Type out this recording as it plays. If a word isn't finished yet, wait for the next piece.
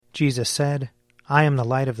Jesus said, "I am the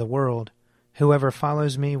light of the world. Whoever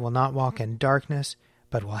follows me will not walk in darkness,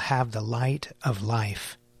 but will have the light of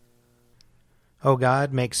life." O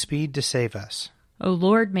God, make speed to save us. O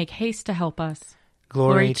Lord, make haste to help us.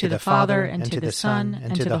 Glory to the Father, and to the Son,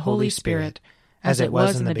 and to the Holy Spirit, as it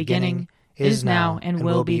was in the beginning, is now, and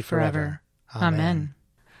will be forever. Amen.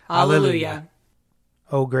 Alleluia.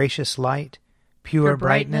 O gracious light, pure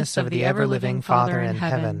brightness of the ever-living Father in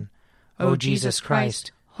heaven, O Jesus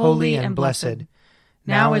Christ, holy and blessed,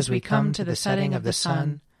 now as we come to the setting of the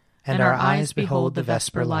sun, and our eyes behold the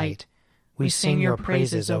vesper light, we sing your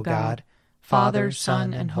praises, O God, Father,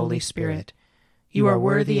 Son, and Holy Spirit. You are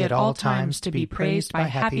worthy at all times to be praised by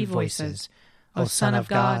happy voices, O Son of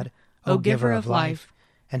God, O Giver of life,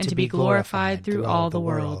 and to be glorified through all the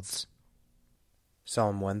worlds.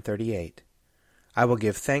 Psalm 138. I will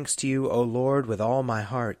give thanks to you, O Lord, with all my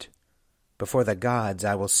heart. Before the gods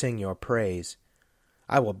I will sing your praise.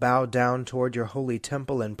 I will bow down toward your holy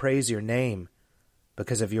temple and praise your name,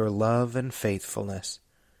 because of your love and faithfulness.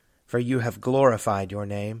 For you have glorified your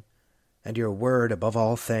name, and your word above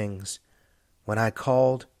all things. When I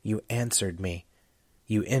called, you answered me.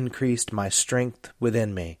 You increased my strength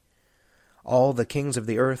within me. All the kings of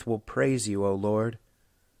the earth will praise you, O Lord,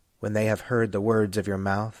 when they have heard the words of your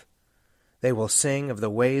mouth. They will sing of the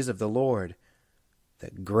ways of the Lord,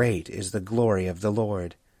 that great is the glory of the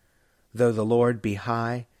Lord. Though the Lord be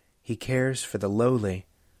high, he cares for the lowly.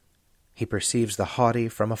 He perceives the haughty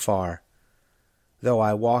from afar. Though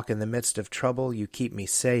I walk in the midst of trouble, you keep me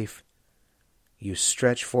safe. You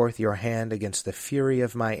stretch forth your hand against the fury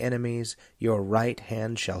of my enemies. Your right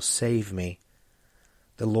hand shall save me.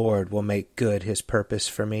 The Lord will make good his purpose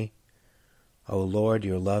for me. O Lord,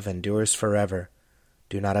 your love endures forever.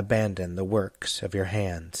 Do not abandon the works of your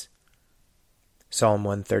hands. Psalm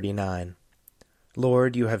 139.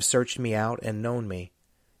 Lord, you have searched me out and known me.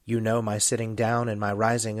 You know my sitting down and my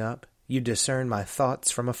rising up. You discern my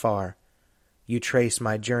thoughts from afar. You trace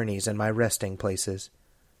my journeys and my resting places,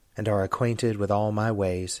 and are acquainted with all my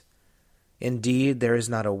ways. Indeed, there is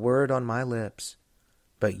not a word on my lips,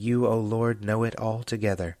 but you, O Lord, know it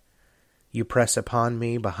altogether. You press upon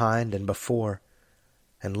me behind and before,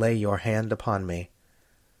 and lay your hand upon me.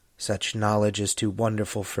 Such knowledge is too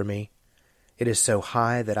wonderful for me. It is so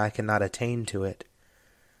high that I cannot attain to it.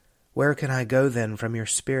 Where can I go then from your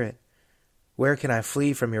spirit? Where can I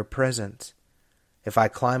flee from your presence? If I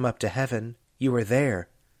climb up to heaven, you are there.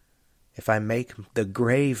 If I make the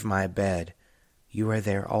grave my bed, you are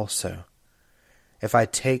there also. If I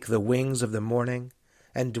take the wings of the morning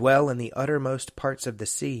and dwell in the uttermost parts of the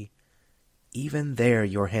sea, even there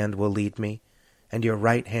your hand will lead me, and your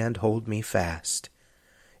right hand hold me fast.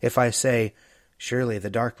 If I say, surely the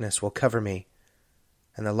darkness will cover me,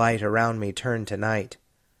 and the light around me turn to night.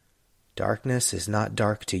 Darkness is not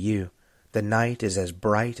dark to you. The night is as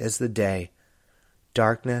bright as the day.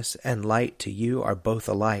 Darkness and light to you are both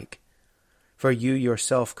alike. For you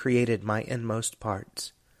yourself created my inmost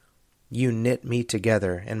parts. You knit me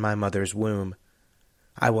together in my mother's womb.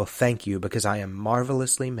 I will thank you because I am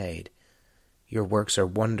marvelously made. Your works are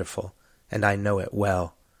wonderful, and I know it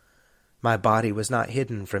well. My body was not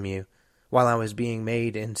hidden from you, while I was being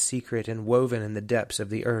made in secret and woven in the depths of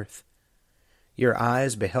the earth. Your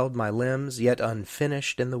eyes beheld my limbs, yet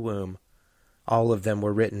unfinished in the womb. All of them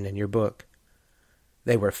were written in your book.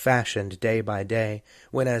 They were fashioned day by day,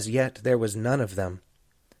 when as yet there was none of them.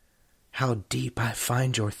 How deep I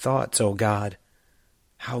find your thoughts, O God!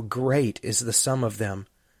 How great is the sum of them!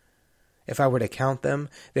 If I were to count them,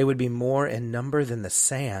 they would be more in number than the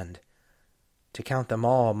sand. To count them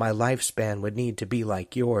all, my lifespan would need to be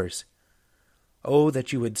like yours. Oh,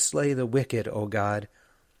 that you would slay the wicked, O God!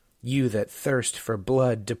 You that thirst for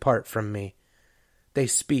blood, depart from me. They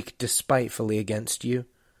speak despitefully against you.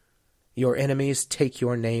 Your enemies take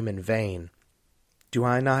your name in vain. Do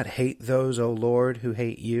I not hate those, O Lord, who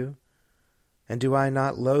hate you? And do I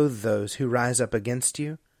not loathe those who rise up against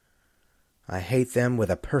you? I hate them with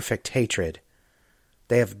a perfect hatred.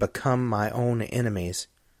 They have become my own enemies.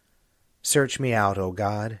 Search me out, O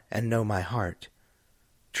God, and know my heart.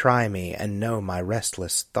 Try me and know my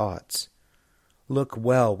restless thoughts. Look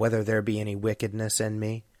well whether there be any wickedness in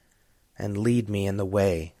me, and lead me in the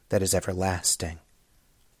way that is everlasting.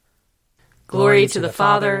 Glory to the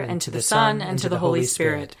Father, and to the Son, and to the Holy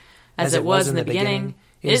Spirit, as it was in the beginning,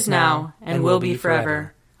 is now, and will be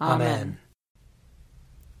forever. Amen.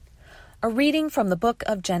 A reading from the book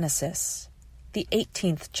of Genesis, the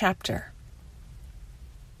 18th chapter.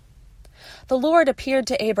 The Lord appeared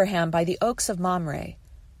to Abraham by the oaks of Mamre,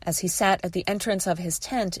 as he sat at the entrance of his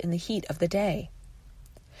tent in the heat of the day.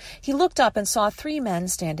 He looked up and saw 3 men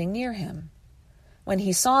standing near him. When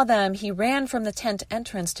he saw them, he ran from the tent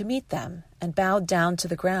entrance to meet them and bowed down to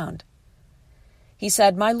the ground. He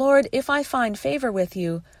said, "My lord, if I find favor with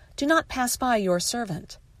you, do not pass by your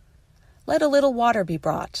servant. Let a little water be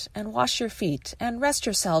brought, and wash your feet, and rest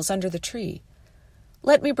yourselves under the tree.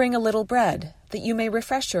 Let me bring a little bread, that you may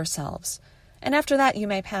refresh yourselves, and after that you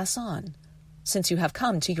may pass on, since you have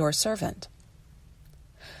come to your servant."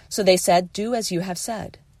 So they said, "Do as you have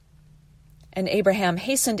said." And Abraham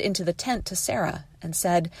hastened into the tent to Sarah and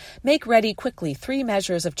said, "Make ready quickly 3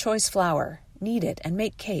 measures of choice flour, knead it, and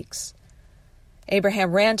make cakes."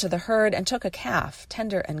 Abraham ran to the herd and took a calf,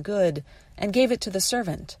 tender and good, and gave it to the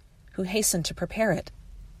servant, who hastened to prepare it.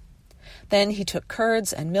 Then he took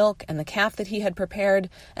curds and milk and the calf that he had prepared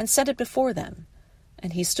and set it before them,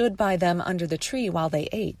 and he stood by them under the tree while they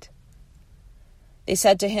ate. They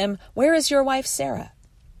said to him, "Where is your wife Sarah?"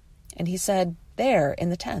 And he said, "There, in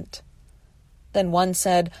the tent." Then one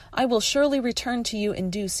said, "I will surely return to you in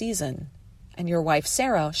due season, and your wife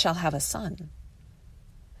Sarah shall have a son."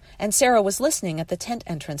 And Sarah was listening at the tent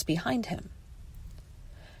entrance behind him.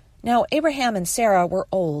 Now Abraham and Sarah were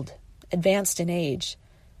old, advanced in age.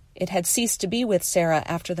 It had ceased to be with Sarah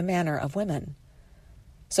after the manner of women.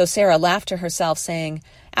 So Sarah laughed to herself, saying,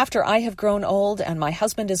 "After I have grown old, and my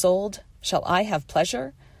husband is old, shall I have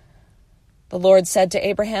pleasure?" The Lord said to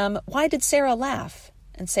Abraham, "Why did Sarah laugh,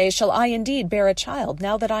 and say, Shall I indeed bear a child,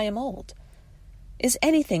 now that I am old? Is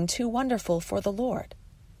anything too wonderful for the Lord?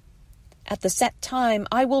 At the set time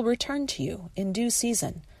I will return to you in due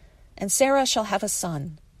season, and Sarah shall have a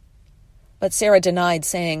son." But Sarah denied,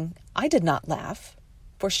 saying, "I did not laugh,"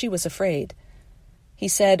 for she was afraid. He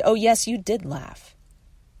said, "Oh, yes, you did laugh."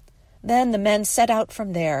 Then the men set out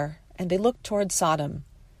from there, and they looked toward Sodom,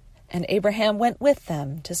 and Abraham went with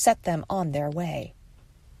them to set them on their way.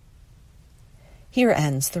 Here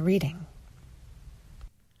ends the reading.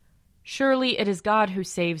 Surely it is God who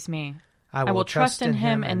saves me. I will trust in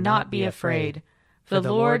him and not be afraid. For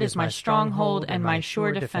the Lord is my stronghold and my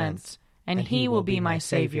sure defense, and he will be my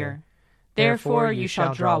Savior. Therefore you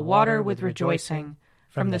shall draw water with rejoicing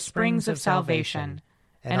from the springs of salvation.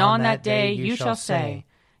 And on that day you shall say,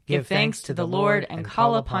 Give thanks to the Lord and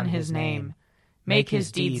call upon his name. Make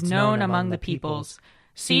his deeds known among the peoples.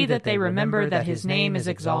 See that they remember that his name is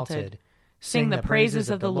exalted. Sing the praises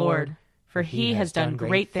of the Lord, for he has done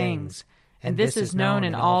great things, and this is known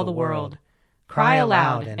in all the world. Cry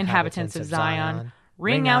aloud, inhabitants of Zion,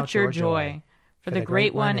 ring out your joy, for the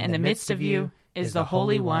great one in the midst of you is the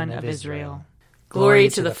Holy One of Israel. Glory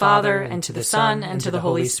to the Father, and to the Son, and to the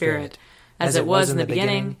Holy Spirit, as it was in the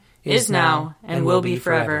beginning, is now, and will be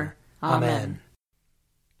forever. Amen.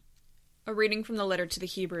 A reading from the letter to the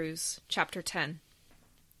Hebrews, chapter 10.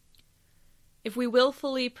 If we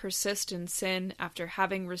willfully persist in sin after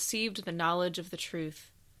having received the knowledge of the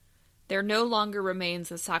truth, there no longer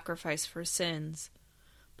remains a sacrifice for sins,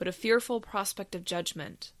 but a fearful prospect of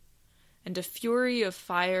judgment, and a fury of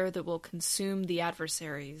fire that will consume the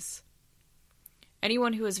adversaries.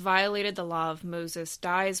 Anyone who has violated the law of Moses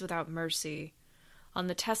dies without mercy, on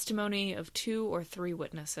the testimony of 2 or 3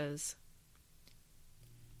 witnesses.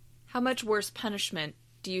 How much worse punishment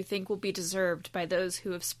do you think will be deserved by those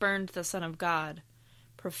who have spurned the Son of God,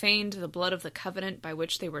 profaned the blood of the covenant by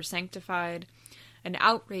which they were sanctified, and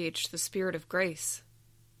outraged the Spirit of grace?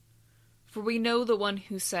 For we know the one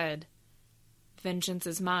who said, Vengeance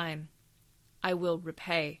is mine, I will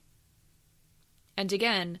repay. And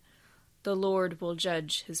again, the Lord will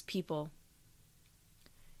judge his people.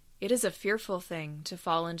 It is a fearful thing to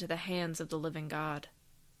fall into the hands of the living God.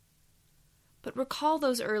 But recall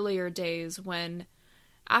those earlier days when,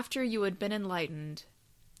 after you had been enlightened,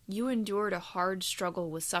 you endured a hard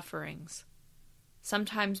struggle with sufferings,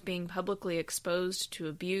 sometimes being publicly exposed to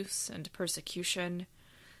abuse and persecution,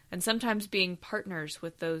 and sometimes being partners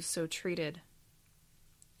with those so treated.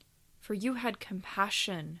 For you had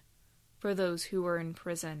compassion for those who were in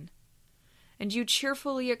prison, and you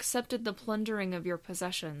cheerfully accepted the plundering of your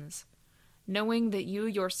possessions, knowing that you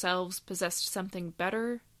yourselves possessed something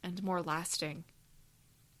better and more lasting.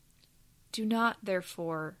 Do not,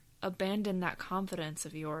 therefore, abandon that confidence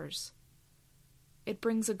of yours. It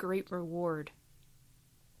brings a great reward.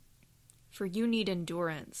 For you need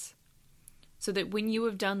endurance, so that when you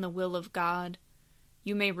have done the will of God,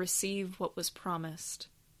 you may receive what was promised.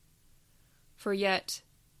 For yet,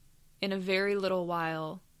 in a very little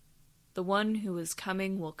while, the one who is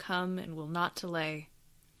coming will come and will not delay.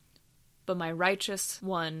 But my righteous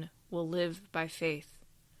one will live by faith.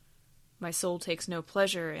 My soul takes no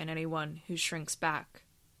pleasure in anyone who shrinks back.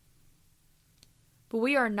 But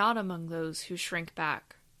we are not among those who shrink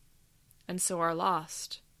back, and so are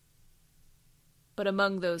lost, but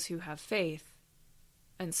among those who have faith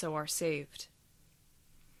and so are saved.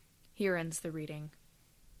 Here ends the reading.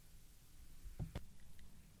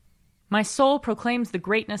 My soul proclaims the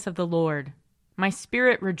greatness of the Lord. My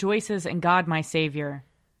spirit rejoices in God my Savior.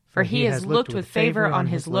 For he has looked with favor on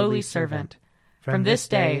his lowly servant. From this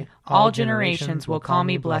day all generations will call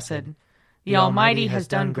me blessed. The Almighty has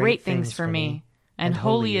done great things for me, and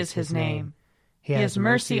holy is his name. He has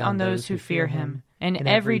mercy on those who fear him, in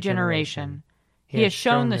every generation. He has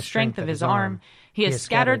shown the strength of his arm. He has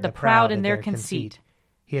scattered the proud in their conceit.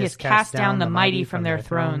 He has cast down the mighty from their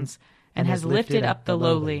thrones, and has lifted up the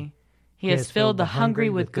lowly. He has filled the hungry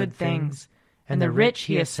with good things, and the rich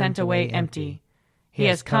he has sent away empty. He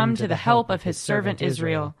has come to the help of his servant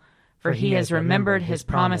Israel, for he has remembered his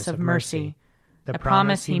promise of mercy, the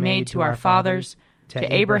promise he made to our fathers,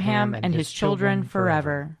 to Abraham and his children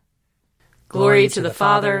forever. Glory to the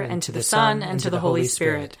Father, and to the Son, and to the Holy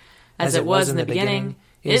Spirit, as it was in the beginning,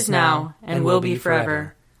 is now, and will be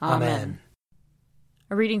forever. Amen.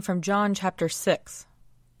 A reading from John chapter 6.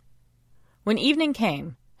 When evening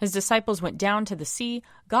came, his disciples went down to the sea,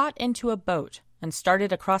 got into a boat, and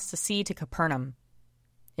started across the sea to Capernaum.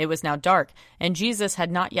 It was now dark, and Jesus had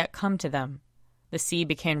not yet come to them. The sea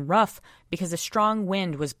became rough because a strong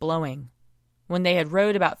wind was blowing. When they had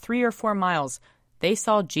rowed about 3 or 4 miles, they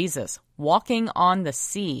saw Jesus walking on the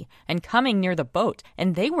sea and coming near the boat,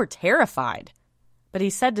 and they were terrified. But he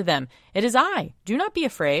said to them, "It is I, do not be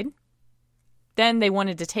afraid." Then they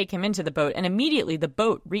wanted to take him into the boat, and immediately the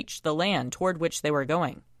boat reached the land toward which they were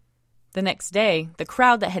going. The next day, the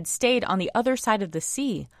crowd that had stayed on the other side of the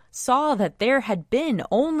sea saw that there had been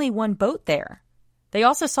only one boat there. They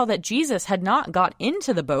also saw that Jesus had not got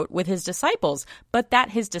into the boat with his disciples, but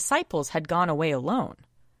that his disciples had gone away alone.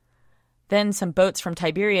 Then some boats from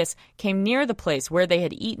Tiberias came near the place where they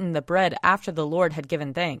had eaten the bread after the Lord had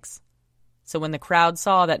given thanks. So when the crowd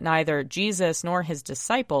saw that neither Jesus nor his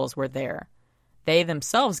disciples were there, they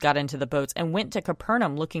themselves got into the boats and went to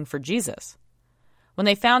Capernaum looking for Jesus. When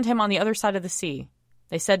they found him on the other side of the sea,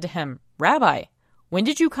 they said to him, "Rabbi, when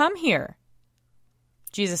did you come here?"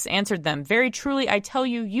 Jesus answered them, "Very truly I tell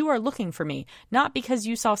you, you are looking for me, not because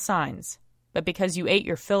you saw signs, but because you ate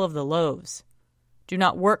your fill of the loaves. Do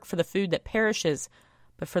not work for the food that perishes,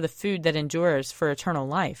 but for the food that endures for eternal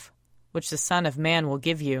life, which the Son of Man will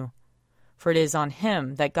give you. For it is on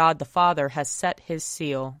him that God the Father has set his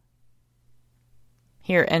seal."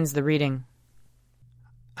 Here ends the reading.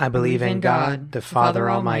 I believe in God, the Father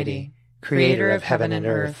Almighty, creator of heaven and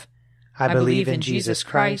earth. I believe in Jesus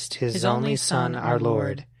Christ, his only Son, our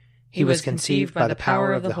Lord. He was conceived by the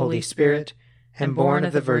power of the Holy Spirit and born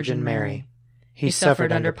of the Virgin Mary. He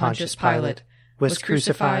suffered under Pontius Pilate, was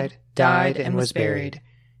crucified, died, and was buried.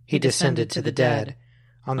 He descended to the dead.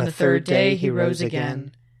 On the third day he rose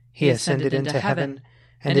again. He ascended into heaven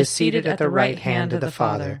and is seated at the right hand of the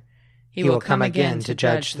Father. He will come again to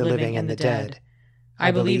judge the living and the dead. I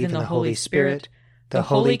believe in the Holy Spirit, the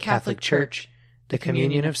Holy Catholic Church, the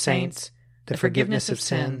communion of saints, the forgiveness of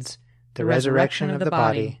sins, the resurrection of the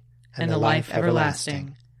body, and the life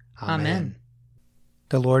everlasting. Amen.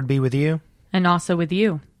 The Lord be with you. And also with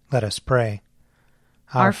you. Let us pray.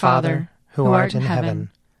 Our Father, who art in heaven,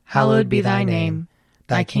 hallowed be thy name.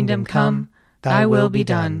 Thy kingdom come, thy will be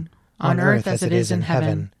done, on earth as it is in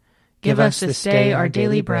heaven. Give us this day our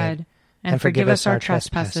daily bread, and forgive us our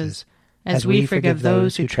trespasses, as we forgive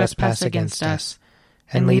those who trespass against us.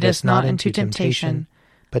 And lead us not into temptation,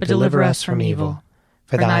 but deliver us from evil.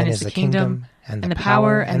 For thine is the kingdom, and the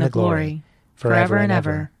power, and the glory, forever and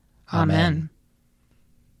ever. Amen.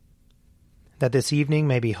 That this evening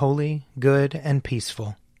may be holy, good, and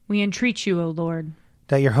peaceful. We entreat you, O Lord.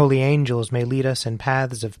 That your holy angels may lead us in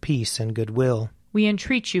paths of peace and goodwill. We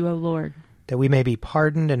entreat you, O Lord. That we may be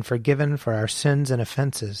pardoned and forgiven for our sins and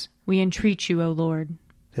offenses. We entreat you, O Lord.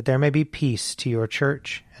 That there may be peace to your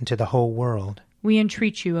church and to the whole world. We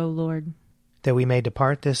entreat you, O Lord. That we may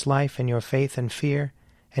depart this life in your faith and fear,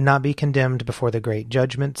 and not be condemned before the great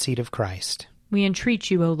judgment seat of Christ. We entreat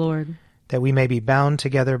you, O Lord. That we may be bound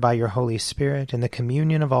together by your Holy Spirit in the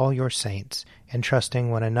communion of all your saints, entrusting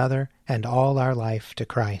one another and all our life to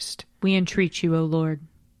Christ. We entreat you, O Lord.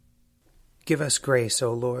 Give us grace,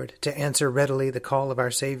 O Lord, to answer readily the call of our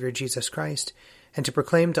Savior Jesus Christ, and to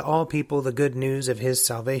proclaim to all people the good news of his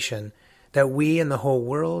salvation, that we and the whole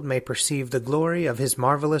world may perceive the glory of his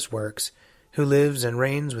marvelous works, who lives and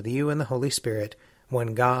reigns with you in the Holy Spirit,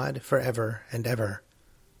 one God, forever and ever.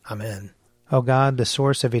 Amen. O God, the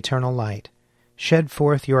source of eternal light, shed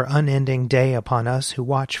forth your unending day upon us who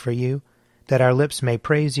watch for you, that our lips may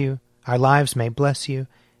praise you, our lives may bless you,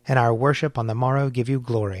 and our worship on the morrow give you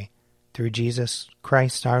glory. Through Jesus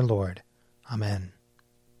Christ our Lord. Amen.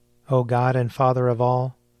 O God and Father of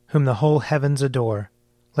all, whom the whole heavens adore,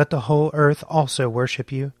 let the whole earth also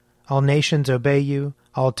worship you, all nations obey you,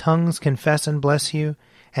 all tongues confess and bless you,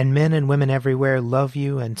 and men and women everywhere love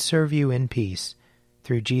you and serve you in peace.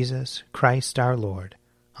 Through Jesus Christ our Lord.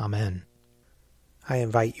 Amen. I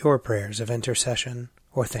invite your prayers of intercession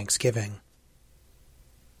or thanksgiving.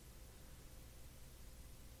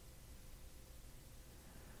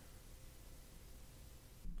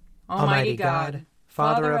 Almighty God,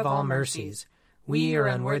 Father of all mercies, we, your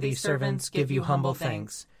unworthy servants, give you humble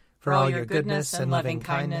thanks for all your goodness and loving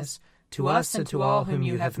kindness to us and to all whom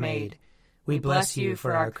you have made. We bless you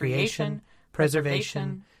for our creation,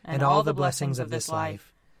 preservation, and all the blessings of this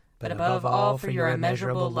life, but above all for your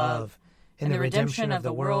immeasurable love in the redemption of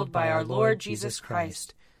the world by our Lord Jesus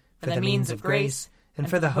Christ, for the means of grace and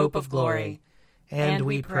for the hope of glory. And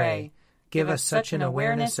we pray, give us such an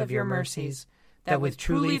awareness of your mercies that with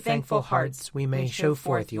truly thankful hearts we may show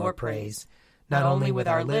forth your praise, not only with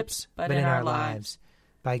our lips, but in our lives,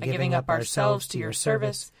 by giving up ourselves to your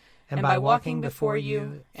service, and by walking before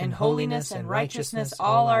you in holiness and righteousness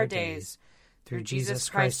all our days, through Jesus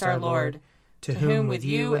Christ our Lord, to whom with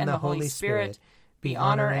you and the Holy Spirit be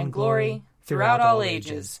honor and glory throughout all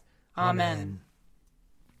ages. Amen.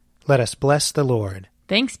 Let us bless the Lord.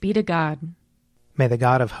 Thanks be to God. May the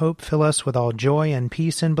God of hope fill us with all joy and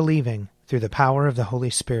peace in believing, through the power of the Holy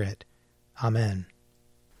Spirit. Amen.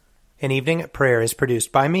 An Evening at Prayer is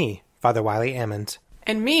produced by me, Father Wiley Ammons.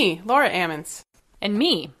 And me, Laura Ammons. And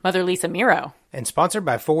me, Mother Lisa Miro. And sponsored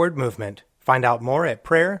by Forward Movement. Find out more at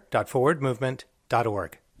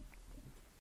prayer.forwardmovement.org.